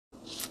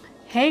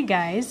Hey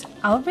guys,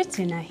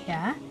 Albertina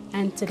here,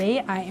 and today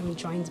I am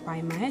joined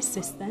by my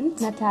assistant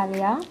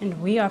Natalia,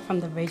 and we are from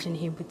the Virgin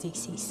Hair Boutique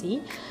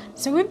CC.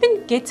 So we've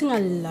been getting a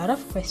lot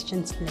of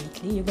questions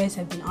lately. You guys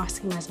have been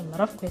asking us a lot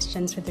of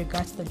questions with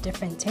regards to the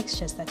different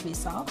textures that we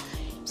sell.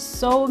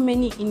 So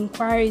many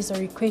inquiries or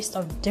requests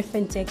of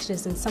different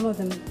textures, and some of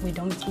them we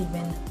don't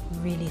even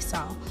really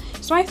sell.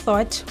 So I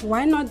thought,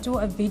 why not do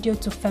a video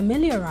to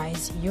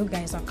familiarize you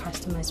guys, our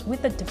customers,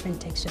 with the different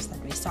textures that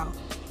we sell.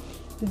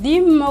 The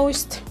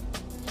most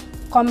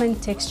common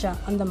texture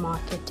on the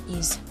market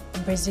is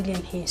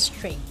Brazilian hair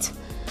straight.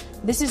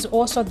 This is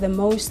also the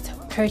most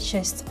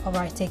purchased of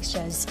our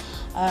textures.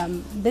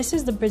 This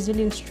is the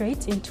Brazilian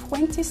straight in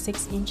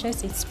 26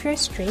 inches. It's pure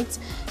straight.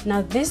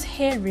 Now this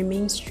hair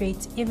remains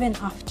straight even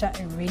after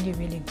a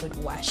really good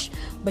wash,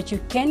 but you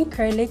can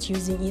curl it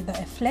using either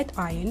a flat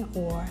iron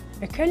or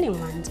a curling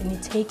wand, and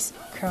it takes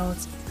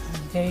curls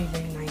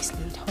very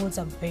nicely. It holds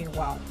up very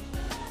well.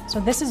 So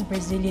this is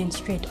Brazilian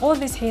straight. All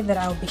this hair that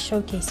I'll be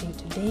showcasing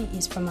today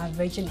is from our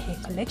Virgin Hair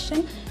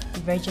collection,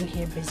 Virgin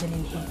Hair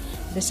Brazilian hair.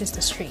 This is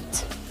the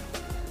straight.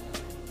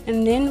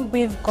 And then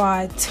we've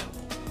got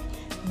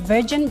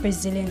Virgin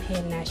Brazilian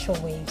hair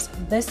natural waves.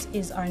 This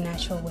is our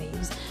natural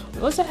waves. We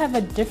also have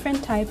a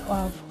different type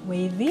of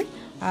wavy.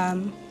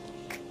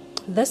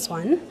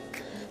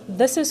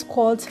 This is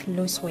called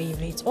loose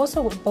wavy. It's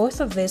also,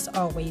 both of these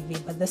are wavy,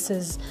 but this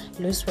is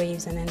loose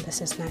waves and then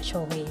this is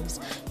natural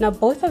waves. Now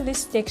both of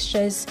these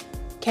textures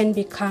can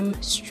become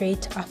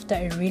straight after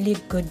a really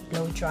good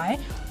blow dry,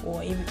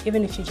 or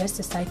even if you just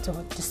decide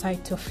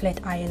to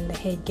flat iron the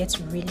hair, it gets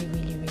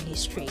really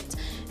straight.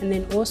 And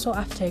then also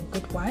after a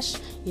good wash,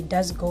 it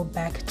does go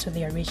back to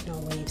the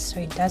original waves, so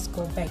it does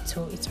go back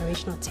to its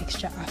original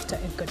texture after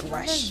a good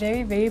wash.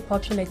 Very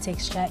popular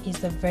texture is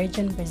the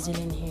Virgin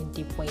Brazilian hair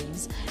deep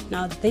waves.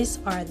 Now these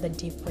are the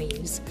deep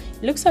waves.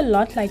 It looks a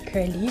lot like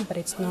curly, but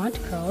it's not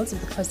curls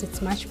because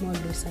it's much more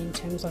looser in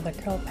terms of the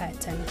curl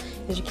pattern.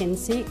 As you can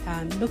see,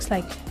 it looks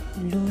like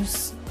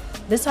loose.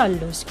 These are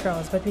loose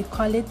curls, but we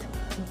call it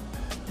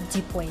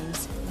deep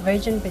waves.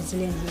 Virgin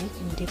Brazilian hair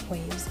in deep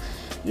waves.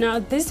 Now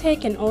this hair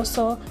can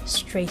also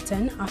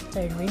straighten after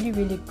a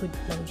really good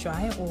blow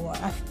dry,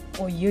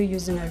 or you're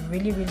using a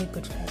really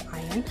good flat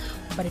iron,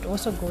 but it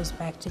also goes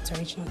back to its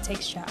original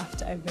texture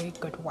after a very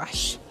good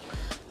wash.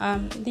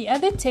 The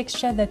other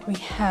texture that we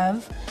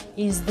have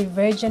is the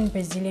Virgin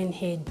Brazilian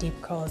hair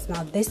deep curls.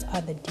 Now these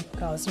are the deep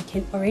curls. You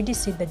can already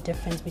see the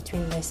difference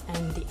between this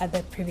and the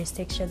other previous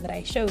texture that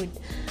I showed.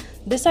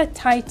 These are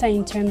tighter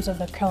in terms of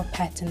the curl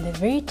pattern. They're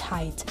very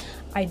tight.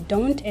 I do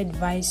not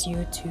advise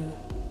you to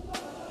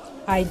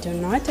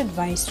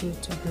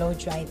blow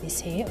dry this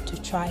hair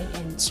to try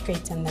and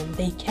straighten them.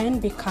 They can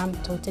become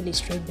totally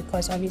straight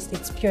because obviously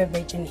it's pure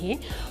virgin hair,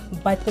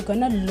 but they're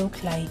gonna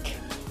look like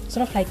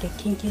sort of like a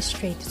kinky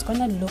straight. It's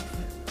gonna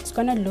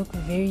look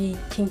very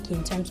kinky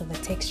in terms of the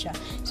texture.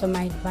 So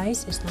my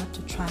advice is not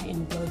to try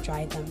and blow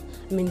dry them.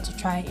 To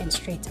try and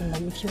straighten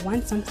them. If you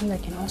want something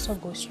that can also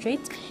go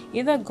straight,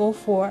 either go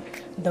for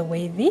the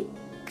wavy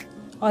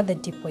or the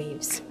deep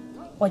waves,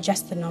 or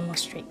just the normal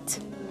straight.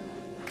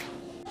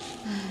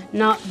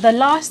 Now the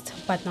last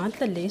but not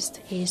the least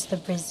is the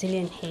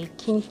Brazilian hair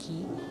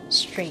kinky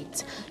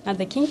straight. Now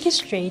the kinky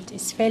straight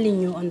is fairly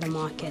new on the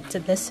market. So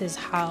this is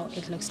how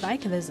it looks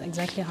like. This is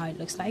exactly how it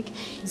looks like.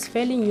 It's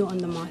fairly new on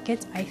the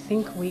market. I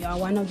think we are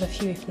one of the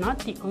few, if not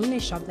the only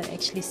shop that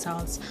actually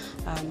sells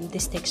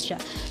this texture.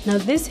 Now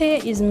this hair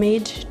is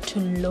made to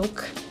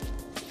look,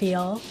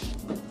 feel,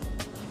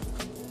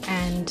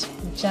 and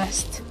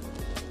just,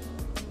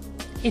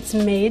 it's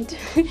made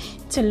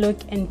to look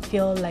and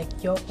feel like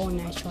your own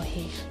natural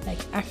hair, like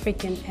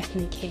African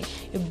ethnic hair.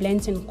 It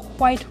blends in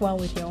quite well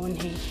with your own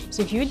hair.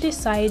 So if you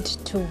decide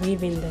to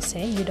weave in this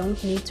hair, you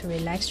don't need to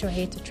relax your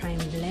hair to try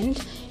and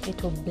blend.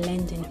 It will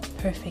blend in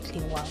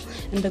perfectly well.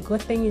 And the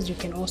good thing is you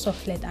can also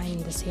flat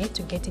iron this hair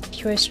to get it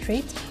pure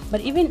straight.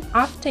 But even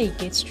after it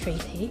gets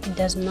straight hair, it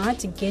does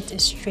not get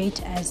as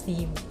straight as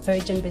the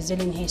Virgin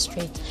Brazilian hair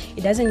straight.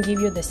 It doesn't give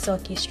you the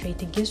silky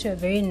straight. It gives you a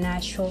very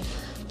natural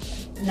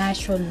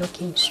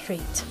looking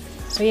straight.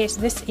 So yes,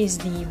 this is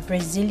the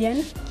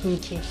Brazilian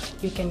kinky.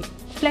 You can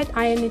flat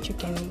iron it, you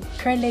can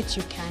curl it,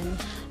 you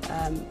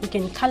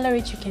can color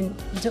it, you can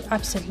do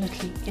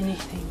absolutely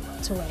anything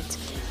to it.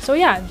 So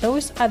yeah,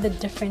 those are the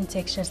different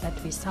textures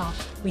that we sell.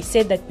 We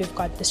said that we've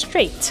got the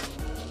straight,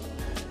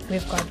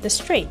 we've got the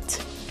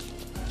straight,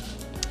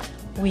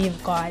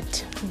 we've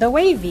got the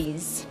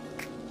wavies,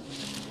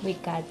 we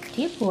got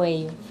deep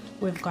wave,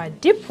 we've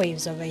got deep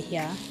waves over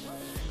here,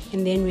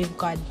 and then we've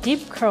got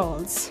deep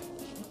curls,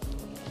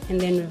 and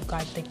then we've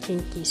got the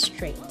kinky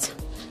straight.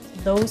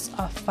 Those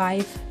are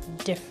 5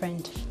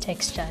 different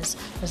textures.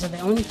 Those are the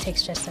only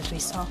textures that we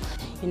saw.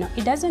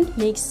 It doesn't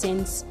make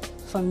sense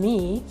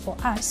for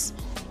us,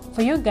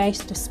 for you guys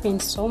to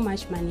spend so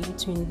much money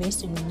to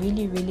invest in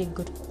really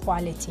good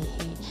quality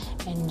hair,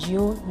 and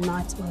you're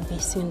not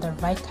investing in the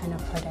right kind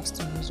of products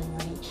to use on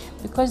your hair,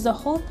 because the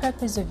whole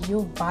purpose of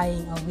you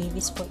buying a wave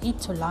is for it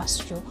to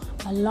last you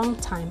a long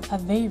time, a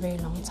very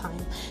long time.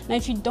 Now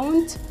if you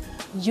don't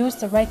use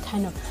the right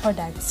kind of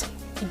products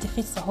it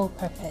defeats the whole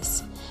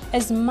purpose.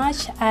 As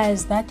much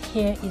as that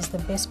hair is the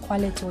best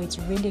quality, or it's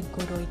really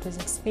good, or it was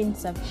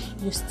expensive,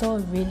 you still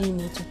really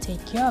need to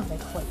take care of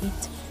it for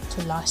it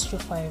to last you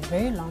for a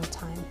very long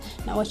time.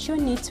 Now what you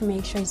need to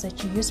make sure is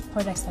that you use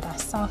products that are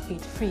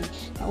sulfate free.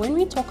 Now when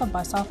we talk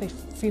about sulfate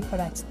free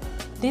products,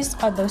 these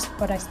are those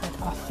products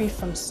that are free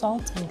from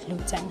salt and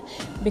gluten,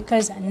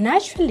 because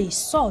naturally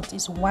salt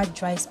is what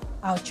dries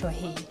out your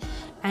hair.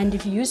 And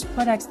if you use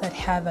products that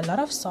have a lot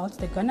of salt,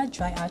 they're gonna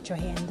dry out your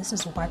hair, and this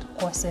is what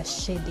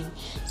causes shedding.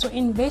 So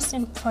invest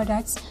in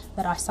products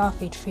that are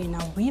sulfate free.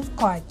 Now we've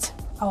got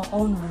our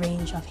own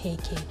range of hair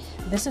care.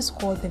 This is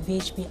called the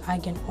VHB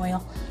Argan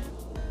Oil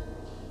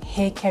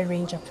hair care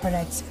range of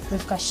products.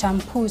 We've got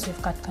shampoos,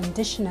 we've got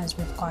conditioners,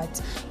 we've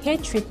got hair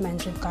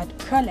treatments, we've got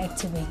curl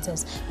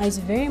activators.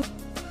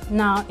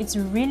 Now it's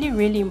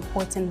really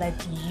important that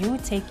you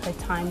take the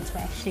time to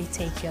actually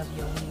take care of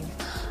your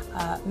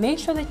weave. Make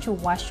sure that you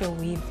wash your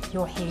weave,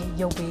 your hair,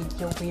 your wig,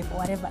 your weave,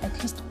 whatever,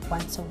 at least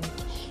once a week.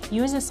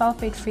 Use a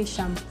sulfate-free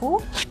shampoo,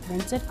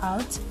 rinse it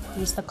out,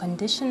 use the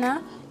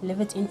conditioner, leave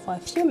it in for a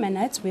few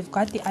minutes. We've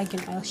got the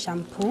argan oil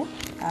shampoo.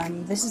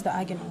 This is the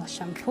argan oil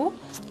shampoo.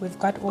 We've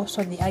got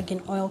also the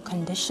argan oil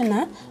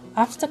conditioner.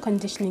 After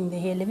conditioning the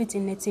hair, leave it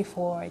in, let's say,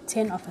 for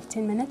 10 or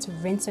 15 minutes,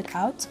 rinse it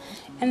out.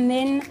 And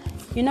then,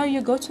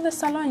 you go to the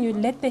salon, you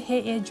let the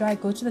hair air dry,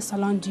 go to the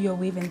salon, do your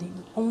weave, and then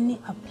you only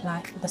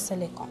apply the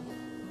silicone.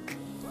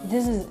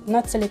 This is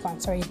not silicone,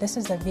 sorry, this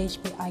is the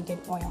VHB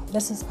argan oil.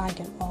 This is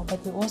argan oil,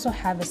 but we also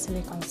have a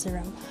silicone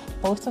serum.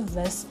 Both of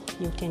this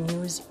you can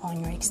use on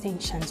your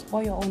extensions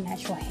or your own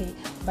natural hair,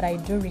 but I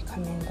do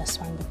recommend this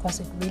one because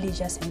it really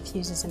just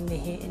infuses in the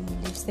hair and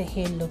leaves the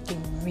hair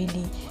looking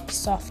really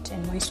soft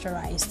and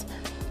moisturized.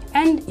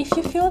 And if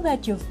you feel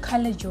that you've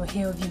colored your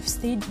hair, or you've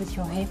stayed with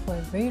your hair for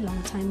a very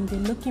long time,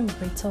 you're looking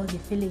brittle, you're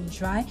feeling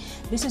dry,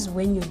 this is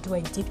when you do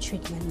a deep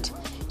treatment.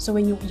 So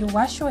when you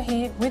wash your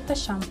hair with the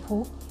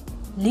shampoo,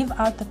 leave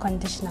out the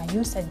conditioner,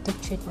 use a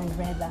deep treatment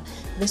rather.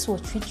 This will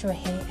treat your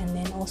hair and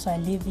then also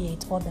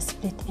alleviate all the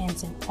split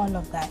ends and all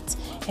of that.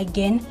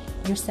 Again,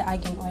 use the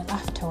argan oil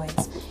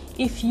afterwards.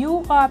 If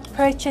you are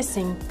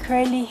purchasing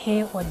curly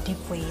hair or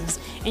deep waves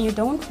and you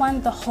don't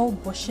want the whole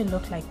bushy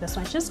look like this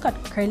one, just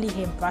got curly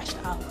hair brushed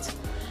out.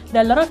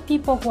 There are a lot of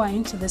people who are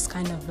into this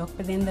kind of look,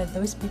 but then there are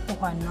those people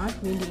who are not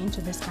really into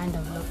this kind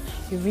of look.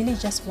 You really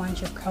just want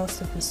your curls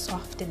to be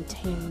soft and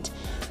tamed.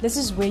 This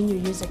is when you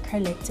use a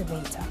curl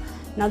activator.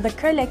 Now the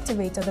curl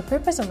activator, the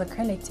purpose of the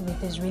curl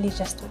activator is really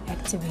just to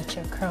activate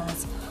your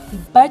curls,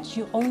 but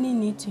you only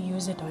need to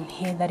use it on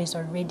hair that is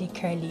already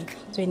curly.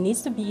 So it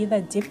needs to be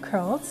either deep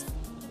curls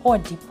or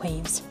deep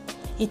waves.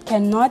 It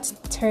cannot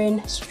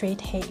turn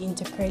straight hair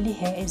into curly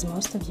hair as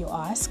most of you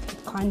ask.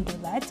 It can't do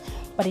that,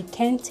 but it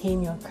can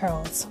tame your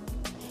curls.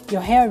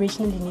 Your hair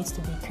originally needs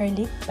to be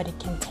curly, but it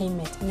can tame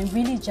it, and it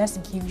really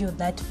just gives you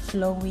that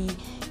flowy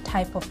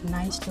type of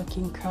nice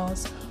looking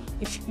curls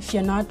if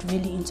you're not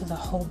really into the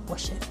whole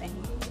bushy thing.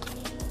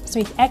 So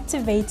it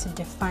activates,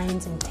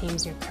 defines, and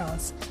tames your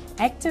curls.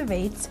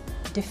 Activates,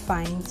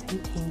 defines,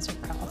 and tames your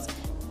curls.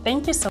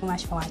 Thank you so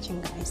much for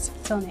watching, guys.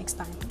 Till next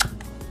time.